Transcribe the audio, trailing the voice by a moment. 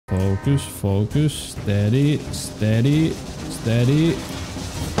Focus, focus. Steady, steady, steady.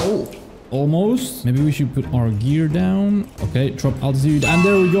 Oh, almost. Maybe we should put our gear down. Okay, drop altitude. And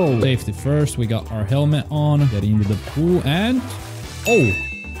there we go. Safety first. We got our helmet on. Get into the pool and... Oh!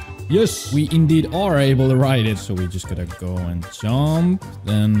 Yes, we indeed are able to ride it. So we just gotta go and jump.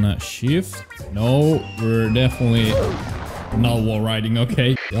 Then shift. No, we're definitely not wall riding.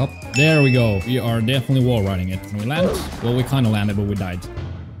 Okay. Yup. There we go. We are definitely wall riding it. Can we land? Well, we kind of landed, but we died.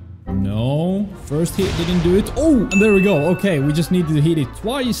 No. First hit didn't do it. Oh, and there we go. Okay, we just needed to hit it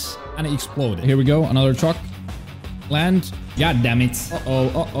twice and it exploded. Here we go. Another truck. Land. God damn it. Uh-oh,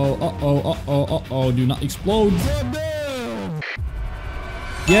 uh-oh, uh-oh, uh-oh, uh-oh. Do not explode.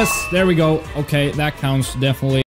 Yes, there we go. Okay, that counts definitely.